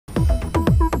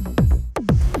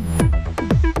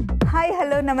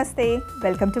నమస్తే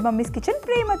welcome to mummies kitchen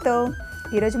ప్రేమతో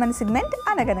ఈరోజు మన సెగ్మెంట్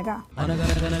అనగనగా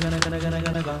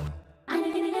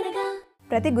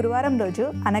ప్రతి గురువారం రోజు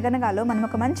అనగనగాలో మనం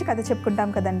ఒక మంచి కథ చెప్పుకుంటాం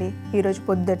కదండి. ఈరోజు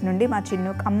పొద్దుటి నుండి మా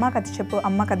చిన్ను అమ్మ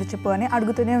కథ చెప్పు అని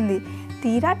అడుగుతూనే ఉంది.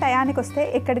 తీరా టయానికి వస్తే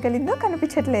ఎక్కడికి వెళ్ళిందో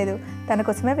కనిపించట్లేదు. తన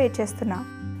కోసమే వెయిట్ చేస్తున్నా.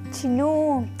 చిన్ను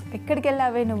ఎక్కడికి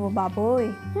వెళ్ళావే నువ్వు? బాబోయ్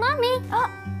మమ్మీ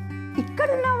ఇక్కడ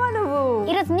ఉన్నావా నువ్వు?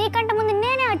 ఈరోజు నీకంటే ముందు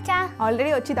నేనే వచ్చా.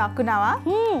 ఆల్రెడీ వచ్చి దాక్కున్నావా?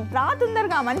 రా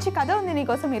తొందరగా, మంచి కథ ఉంది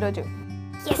నీకోసం ఈరోజు.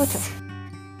 కూర్చో.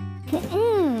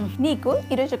 నీకు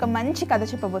ఈరోజు ఒక మంచి కథ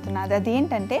చెప్పబోతున్నా.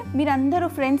 అదేంటంటే మీరందరూ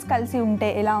ఫ్రెండ్స్ కలిసి ఉంటే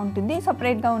ఎలా ఉంటుంది,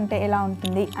 సపరేట్గా ఉంటే ఎలా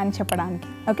ఉంటుంది అని చెప్పడానికి.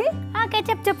 ఓకే ఓకే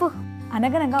చెప్పు.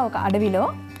 అనగనగా ఒక అడవిలో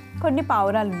కొన్ని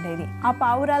పావురాలు ఉండేది. ఆ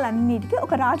పావురాలన్నిటికీ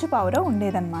ఒక రాజు పావురం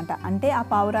ఉండేదన్నమాట. అంటే ఆ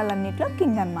పావురాలన్నిటిలో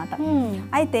కింగ్ అనమాట.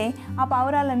 అయితే ఆ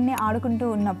పావురాలన్నీ ఆడుకుంటూ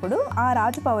ఉన్నప్పుడు ఆ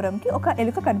రాజు పావురంకి ఒక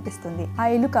ఎలుక కనిపిస్తుంది. ఆ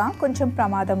ఎలుక కొంచెం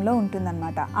ప్రమాదంలో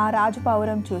ఉంటుందన్నమాట. ఆ రాజు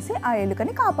పావురం చూసి ఆ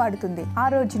ఎలుకని కాపాడుతుంది. ఆ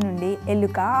రోజు నుండి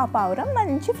ఎలుక ఆ పావురం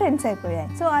మంచి ఫ్రెండ్స్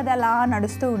అయిపోయాయి. సో అది అలా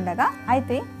నడుస్తూ ఉండగా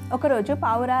అయితే ఒకరోజు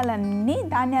పావురాలన్నీ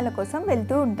ధాన్యాల కోసం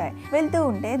వెళ్తూ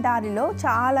ఉంటే దారిలో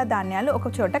చాలా ధాన్యాలు ఒక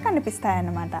చోట కనిపిస్తాయి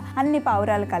అన్నమాట. అన్ని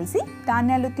పావురాలు కలిసి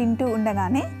ధాన్యాలు తింటూ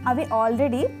ఉండగానే అవి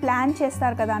ఆల్రెడీ ప్లాన్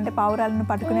చేస్తారు కదా, అంటే పావురాలను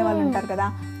పట్టుకునే వాళ్ళు ఉంటారు కదా,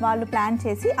 వాళ్ళు ప్లాన్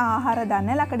చేసి ఆ ఆహార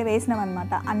ధాన్యాలు అక్కడ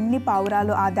వేసినవన్నమాట. అన్ని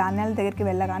పావురాలు ఆ ధాన్యాల దగ్గరికి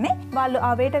వెళ్ళగానే వాళ్ళు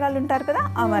ఆ వేటగాళ్ళు ఉంటారు కదా,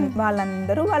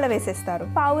 వాళ్ళందరూ వల వేసేస్తారు.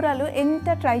 పావురాలు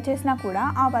ఎంత ట్రై చేసినా కూడా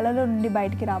ఆ వలలో నుండి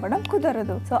బయటికి రావడం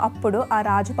కుదరదు. సో అప్పుడు ఆ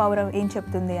రాజు పావురం ఏం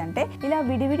చెప్తుంది అంటే, ఇలా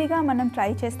విడివిడిగా మనం ట్రై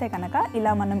చేస్తే కనుక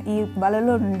ఇలా మనం ఈ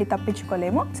వలలో నుండి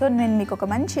తప్పించుకోలేము. సో నేను మీకు ఒక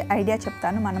మంచి ఐడియా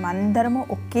చెప్తాను, మనం అందరము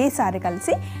ఒకేసారి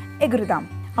కలిసి ఎగురుదాం,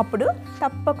 అప్పుడు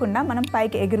తప్పకుండా మనం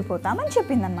పైకి ఎగిరిపోతామని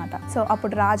చెప్పిందనమాట. సో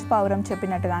అప్పుడు రాజు పావురం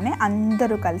చెప్పినట్టుగానే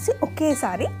అందరూ కలిసి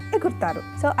ఒకేసారి ఎగురుతారు.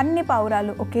 సో అన్ని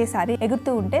పావురాలు ఒకేసారి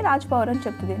ఎగురుతూ ఉంటే రాజు పావురం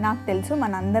చెప్తుంది, నాకు తెలుసు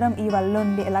మనందరం ఈ వల్ల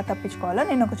నుండి ఎలా తప్పించుకోవాలో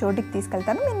నేను ఒక చోటికి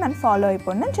తీసుకెళ్తాను, మీరు నన్ను ఫాలో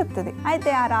అయిపోండి అని చెప్తుంది.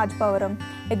 అయితే ఆ రాజు పావురం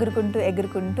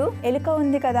ఎగురుకుంటూ ఎలుక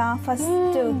ఉంది కదా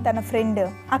ఫస్ట్ తన ఫ్రెండ్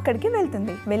అక్కడికి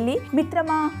వెళ్తుంది. వెళ్ళి,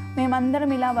 మిత్రమా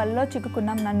మేమందరం ఇలా వల్లో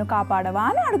చిక్కుకున్నాం, నన్ను కాపాడవా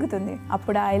అని అడుగుతుంది.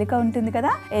 అప్పుడు ఆ ఎలుక ఉంటుంది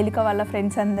కదా, ఎలుక వాళ్ళ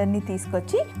ఫ్రెండ్స్ అందరినీ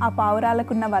తీసుకొచ్చి ఆ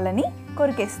పావురాలకున్న వలని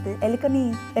కొరికేస్తుంది.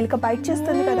 ఎలుక బైట్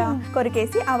చేస్తుంది కదా,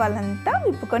 కొరికేసి ఆ వాళ్ళంతా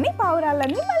విప్పుకొని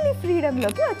పావురాలన్నీ మళ్ళీ ఫ్రీడమ్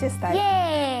లోకి వచ్చేస్తాయి.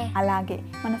 అలాగే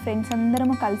మన ఫ్రెండ్స్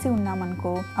అందరము కలిసి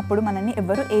ఉన్నామనుకో, అప్పుడు మనల్ని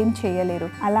ఎవరు ఏం చేయలేరు.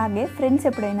 అలాగే ఫ్రెండ్స్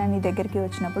ఎప్పుడైనా నీ దగ్గరికి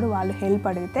వచ్చినప్పుడు వాళ్ళు హెల్ప్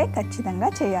అడిగితే ఖచ్చితంగా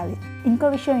చేయాలి. ఇంకో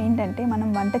విషయం ఏంటంటే, మనం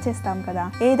వంట చేస్తాం కదా,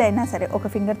 ఏదైనా సరే ఒక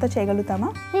ఫింగర్తో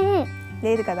చేయగలుగుతామా?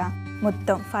 లేదు కదా,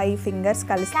 మొత్తం 5 ఫింగర్స్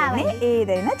కలిస్తేనే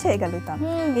ఏదైనా చేయగలుగుతాం.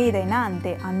 ఏదైనా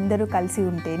అంతే, అందరూ కలిసి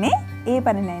ఉంటేనే ఏ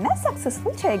పనినైనా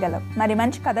సక్సెస్ఫుల్ చేయగలం. మరి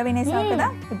మంచి కథ వినేసావు కదా,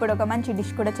 ఇప్పుడు ఒక మంచి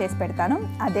డిష్ కూడా చేసి పెడతాను,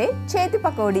 అదే చేతి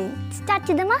పకోడీ. స్టార్ట్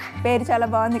చేద్దామా? పేరు చాలా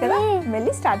బాగుంది కదా,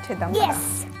 వెళ్ళి స్టార్ట్ చేద్దాం.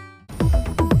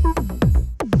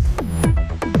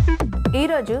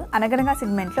 ఈరోజు అనగనగా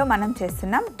సెగ్మెంట్లో మనం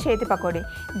చేస్తున్నాం చేతి పకోడీ.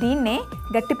 దీన్నే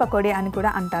గట్టి పకోడీ అని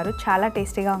కూడా అంటారు. చాలా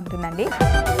టేస్టీగా ఉంటుందండి.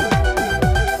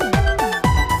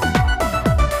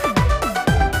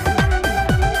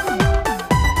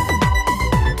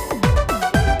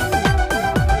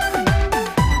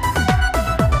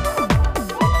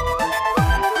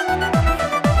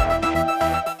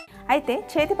 అయితే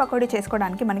చేతి పకోడీ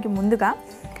చేసుకోవడానికి మనకి ముందుగా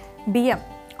బియ్యం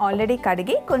ఆల్రెడీ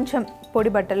కడిగి కొంచెం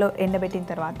పొడి బట్టలో ఎండబెట్టిన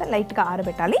తర్వాత లైట్గా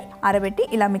ఆరబెట్టాలి. ఆరబెట్టి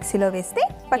ఇలా మిక్సీలో వేస్తే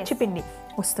పచ్చిపిండి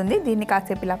వస్తుంది. దీన్ని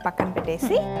కాసేపు ఇలా పక్కన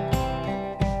పెట్టేసి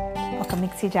ఒక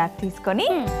మిక్సీ జార్ తీసుకొని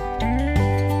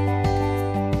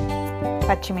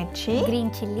పచ్చిమిర్చి,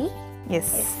 గ్రీన్ చిల్లీ,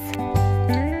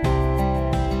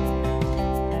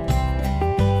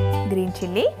 గ్రీన్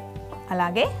చిల్లీ,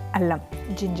 అలాగే అల్లం,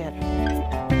 జింజర్,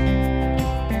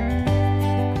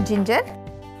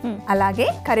 అలాగే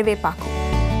కరివేపాకు,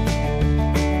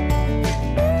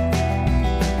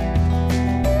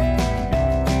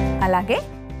 అలాగే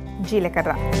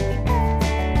జీలకర్ర.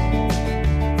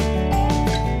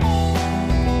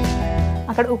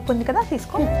 అక్కడ ఉప్పు ఉంది కదా,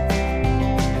 తీసుకో.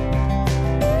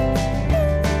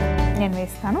 నేను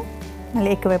వేస్తాను,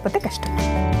 మళ్ళీ ఎక్కువైపోతే కష్టం.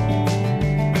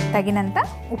 తగినంత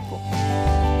ఉప్పు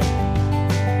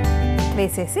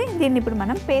వేసేసి దీన్ని ఇప్పుడు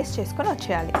మనం పేస్ట్ చేసుకొని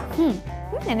వచ్చేయాలి.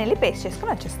 నేను వెళ్ళి పేస్ట్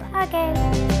చేసుకొని వచ్చేస్తాను.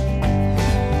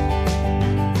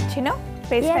 చిన్న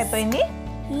పేస్ట్ అయిపోయింది.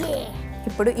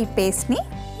 ఇప్పుడు ఈ పేస్ట్ని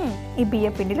ఈ బియ్య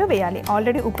పిండిలో వేయాలి.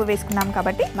 ఆల్రెడీ ఉప్పు వేసుకున్నాం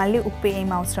కాబట్టి మళ్ళీ ఉప్పు ఏం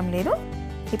అవసరం లేదు.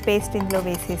 ఈ పేస్ట్ ఇందులో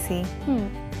వేసేసి,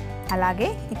 అలాగే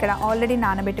ఇక్కడ ఆల్రెడీ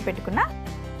నానబెట్టి పెట్టుకున్న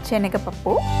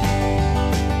శనగపప్పు,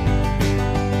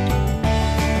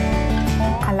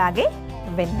 అలాగే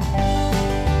వెన్న,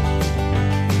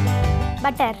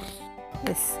 బటర్,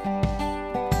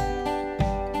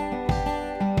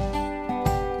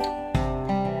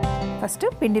 ఫస్ట్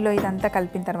పిండిలో ఇదంతా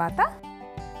కలిపిన తర్వాత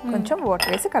కొంచెం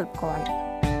వాటర్ వేసి కలుపుకోవాలి.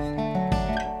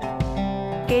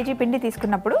 కేజీ పిండి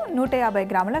తీసుకున్నప్పుడు 150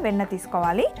 గ్రాముల వెన్న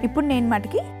తీసుకోవాలి. ఇప్పుడు నేను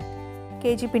మటుకి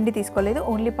కేజీ పిండి తీసుకోలేదు,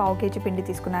 ఓన్లీ పావు కేజీ పిండి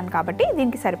తీసుకున్నాను కాబట్టి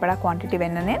దీనికి సరిపడా క్వాంటిటీ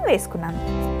వెన్న నేను వేసుకున్నాను.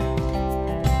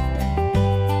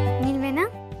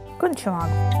 కొంచెం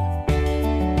ఆగు.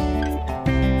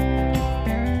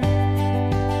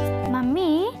 మమ్మీ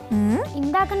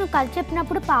ఇందాక నువ్వు కలిసి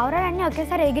చెప్పినప్పుడు పావురాలన్నీ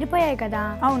ఒకేసారి ఎగిరిపోయాయి కదా?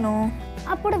 అవును.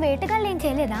 అప్పుడు వేటగాళ్ళు ఏం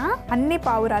చేయలేదా? అన్ని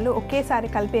పావురాలు ఒకేసారి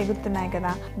కలిపి ఎగురుతున్నాయి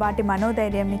కదా, వాటి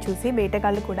మనోధైర్యాన్ని చూసి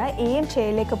వేటగాళ్ళు కూడా ఏం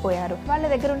చేయలేకపోయారు. వాళ్ళ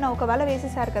దగ్గర ఉన్న ఒక వల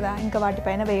వేసేసారు కదా, ఇంకా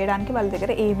వాటిపైన వేయడానికి వాళ్ళ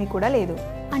దగ్గర ఏమీ కూడా లేదు.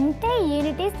 అంటే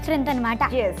యూనిటీ స్ట్రెంగ్త్ అన్నమాట.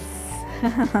 ఎస్.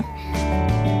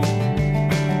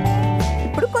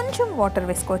 ఇప్పుడు కొంచెం వాటర్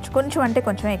వేసుకోవచ్చు. కొంచెం అంటే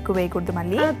కొంచెం ఎక్కువ వేయకూడదు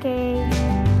మళ్ళీ. ఓకే.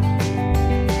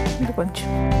 కొంచెం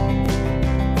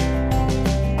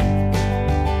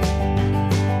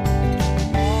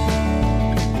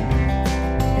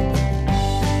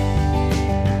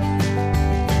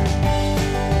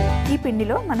ఈ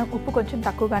పిండిలో మనం ఉప్పు కొంచెం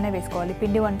తక్కువగానే వేసుకోవాలి.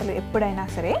 పిండి వంటలు ఎప్పుడైనా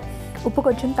సరే ఉప్పు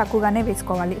కొంచెం తక్కువగానే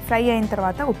వేసుకోవాలి. ఫ్రై అయిన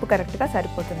తర్వాత ఉప్పు కరెక్ట్గా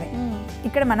సరిపోతుంది.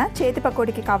 ఇక్కడ మన చేతి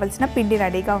పకోడీకి కావాల్సిన పిండి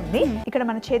రెడీగా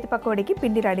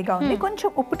ఉంది. కొంచెం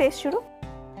ఉప్పు టేస్ట్ చూడు.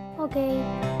 ఓకే,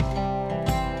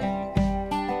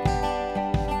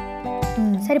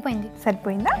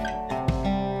 సరిపోయిందా?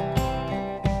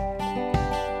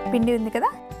 పిండి ఉంది కదా,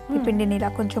 ఈ పిండిని ఇలా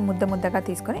కొంచెం ముద్దగా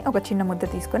తీసుకొని, ఒక చిన్న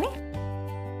ముద్ద తీసుకొని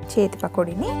చేతి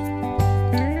పకోడీని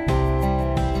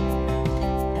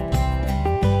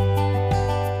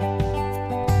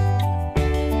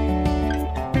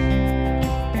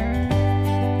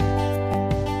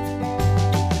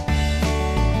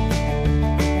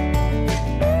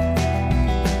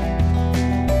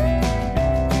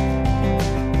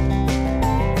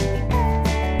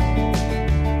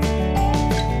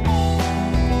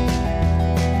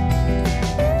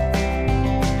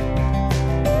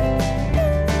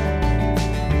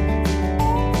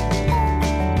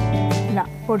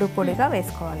పొడిగా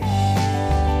వేసుకోవాలి.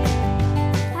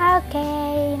 ఓకే,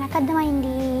 నాకు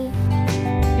అర్థమైంది.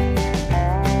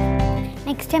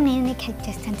 నెక్స్ట్ టైం నేను నీకు హెల్ప్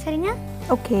చేస్తాను, సరేనా?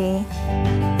 ఓకే.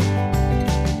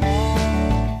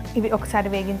 ఇవి ఒకసారి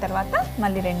వేగిన తర్వాత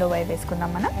మళ్ళీ రెండో వైపు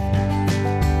వేసుకుందాం మనం.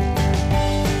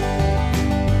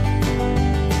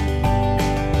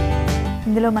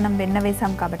 ఇందులో మనం వెన్న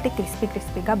వేసాం కాబట్టి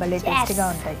క్రిస్పీగా భలే టేస్టీగా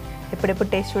ఉంటాయి.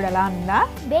 ఎప్పుడెప్పుడు టేస్ట్ చూడాలా ఉందా?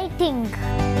 వెయిటింగ్.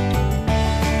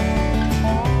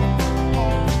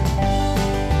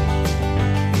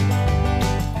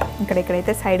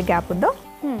 ఎక్కడైతే సైడ్ గ్యాప్ ఉందో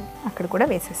అక్కడ కూడా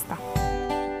వేసేస్తా.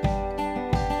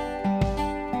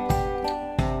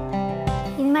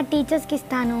 ఇది మా టీచర్స్కి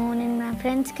ఇస్తాను, నేను మా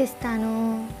ఫ్రెండ్స్కి ఇస్తాను.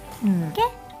 ఓకే,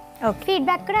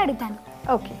 ఫీడ్బ్యాక్ కూడా అడుగుతాను.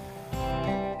 ఓకే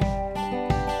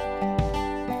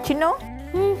చిన్ను,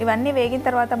 ఇవన్నీ వేగిన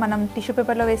తర్వాత మనం టిష్యూ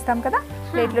పేపర్లో వేస్తాం కదా,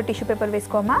 ప్లేట్లో టిష్యూ పేపర్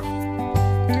వేసుకోమా.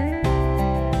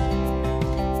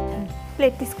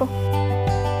 ప్లేట్ తీసుకో.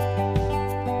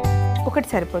 ఒకటి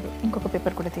సరిపోదు, ఇంకొక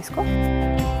పేపర్ కూడా తీసుకో.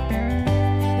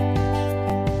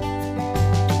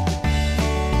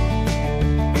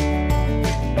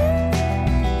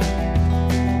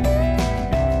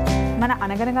 మన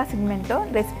అనగనగా సెగ్మెంట్లో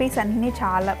రెసిపీస్ అన్నీ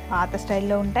చాలా పాత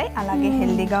స్టైల్లో ఉంటాయి, అలాగే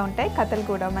హెల్దీగా ఉంటాయి. కథలు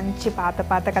కూడా మంచి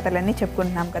పాత కథలన్నీ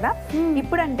చెప్పుకుంటున్నాం కదా.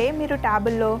 ఇప్పుడంటే మీరు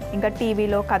ట్యాబుల్లో ఇంకా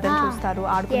టీవీలో కథలు చూస్తారు,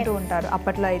 ఆడుకుంటూ ఉంటారు.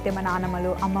 అప్పట్లో అయితే మా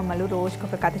నాన్నమ్మలు అమ్మమ్మలు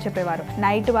రోజుకొక కథ చెప్పేవారు.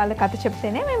 నైట్ వాళ్ళ కథ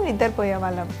చెప్తేనే మేము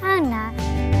నిద్రపోయేవాళ్ళం.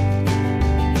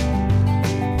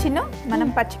 చిన్ను, మనం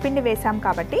పచ్చిపిండి వేసాం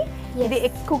కాబట్టి ఇది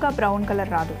ఎక్కువగా బ్రౌన్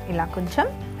కలర్ రాదు, ఇలా కొంచెం.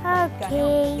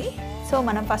 సో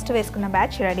మనం ఫస్ట్ వేసుకున్న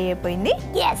బ్యాచ్ రెడీ అయిపోయింది.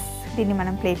 దీన్ని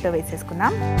మనం ప్లేట్లో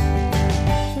వేసేసుకుందాం.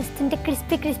 చూస్తుంటే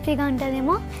క్రిస్పీగా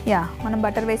ఉంటుందేమో. యా, మనం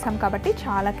బటర్ వేసాం కాబట్టి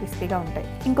చాలా క్రిస్పీగా ఉంటాయి.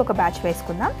 ఇంకొక బ్యాచ్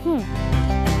వేసుకుందాం.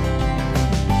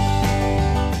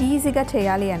 ఈజీగా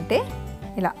చేయాలి అంటే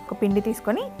ఇలా ఒక పిండి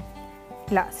తీసుకొని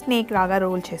ఇలా స్నేక్ లాగా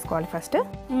రోల్ చేసుకోవాలి ఫస్ట్.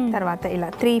 తర్వాత ఇలా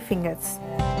 3 ఫింగర్స్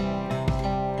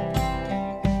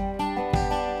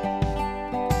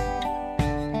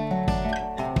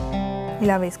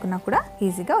ఇలా వేసుకున్నా కూడా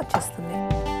ఈజీగా వచ్చేస్తుంది.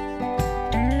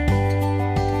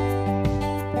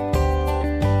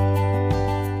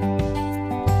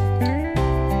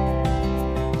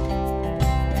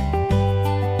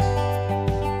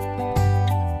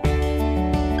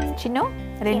 చిన్ను,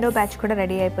 రెండో బ్యాచ్ కూడా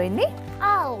రెడీ అయిపోయింది.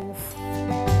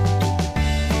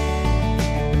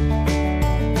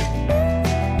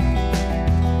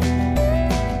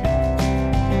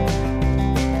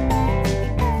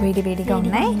 వేడిగా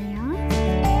ఉన్నాయి.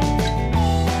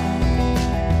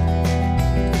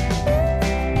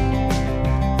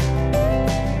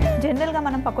 జనరల్గా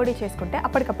మనం పకోడీ చేసుకుంటే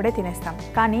అప్పటికప్పుడే తినేస్తాం.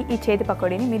 కానీ ఈ చేతి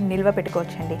పకోడీని మీరు నిల్వ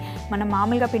పెట్టుకోవచ్చండి. మనం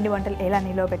మామూలుగా పిండి వంటలు ఎలా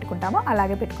నిల్వ పెట్టుకుంటామో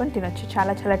అలాగే పెట్టుకొని తినొచ్చు.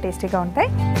 చాలా చాలా టేస్టీగా ఉంటాయి.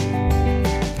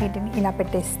 వీటిని ఇలా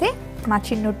పెట్టేస్తే మా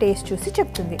చిన్ను టేస్ట్ చూసి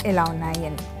చెప్తుంది ఎలా ఉన్నాయి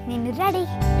అని. నేను రెడీ.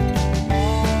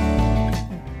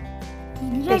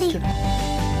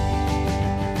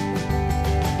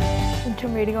 కొంచెం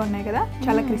వేడిగా ఉన్నాయి కదా,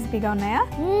 చాలా క్రిస్పీగా ఉన్నాయా?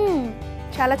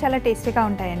 చాలా చాలా టేస్టీగా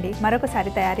ఉంటాయండి. మరొకసారి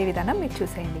తయారీ విధానం మీరు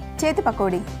చూసేయండి. చేతి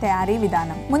పకోడీ తయారీ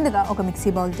విధానం. ముందుగా ఒక మిక్సీ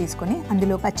బౌల్ తీసుకొని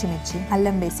అందులో పచ్చిమిర్చి,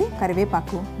 అల్లం వేసి,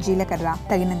 కరివేపాకు, జీలకర్ర,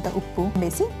 తగినంత ఉప్పు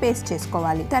వేసి పేస్ట్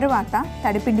చేసుకోవాలి. తరువాత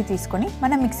తడిపిండి తీసుకొని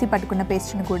మనం మిక్సీ పట్టుకున్న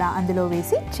పేస్ట్ ను కూడా అందులో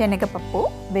వేసి శనగపప్పు,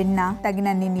 వెన్న,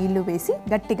 తగినన్ని నీళ్లు వేసి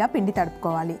గట్టిగా పిండి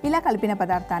తడుపుకోవాలి. ఇలా కలిపిన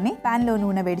పదార్థాన్ని పాన్ లో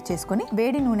నూనె వేడి చేసుకుని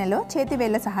వేడి నూనెలో చేతి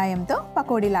వేళ్ల సహాయంతో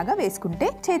పకోడీ లాగా వేసుకుంటే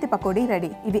చేతి పకోడీ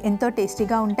రెడీ. ఇవి ఎంతో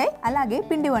టేస్టీగా ఉంటాయి. అలాగే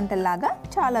పిండి వంటల్లాగా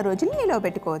చాలా రోజులు నిల్వ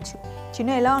పెట్టుకోవచ్చు. చిన్న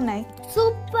ఎలా ఉన్నాయి?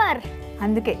 సూపర్.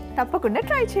 అందుకే తప్పకుండా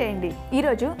ట్రై చేయండి.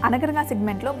 ఈరోజు అనగనగా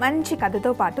సెగ్మెంట్లో మంచి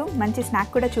కథతో పాటు మంచి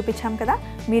స్నాక్ కూడా చూపించాం కదా,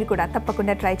 మీరు కూడా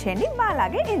తప్పకుండా ట్రై చేయండి.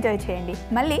 అలాగే ఎంజాయ్ చేయండి.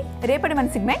 మళ్ళీ రేపటి మన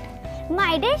segment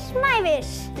my dish my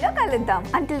wish లో కలుద్దాం.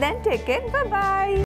 Until then take care, by by.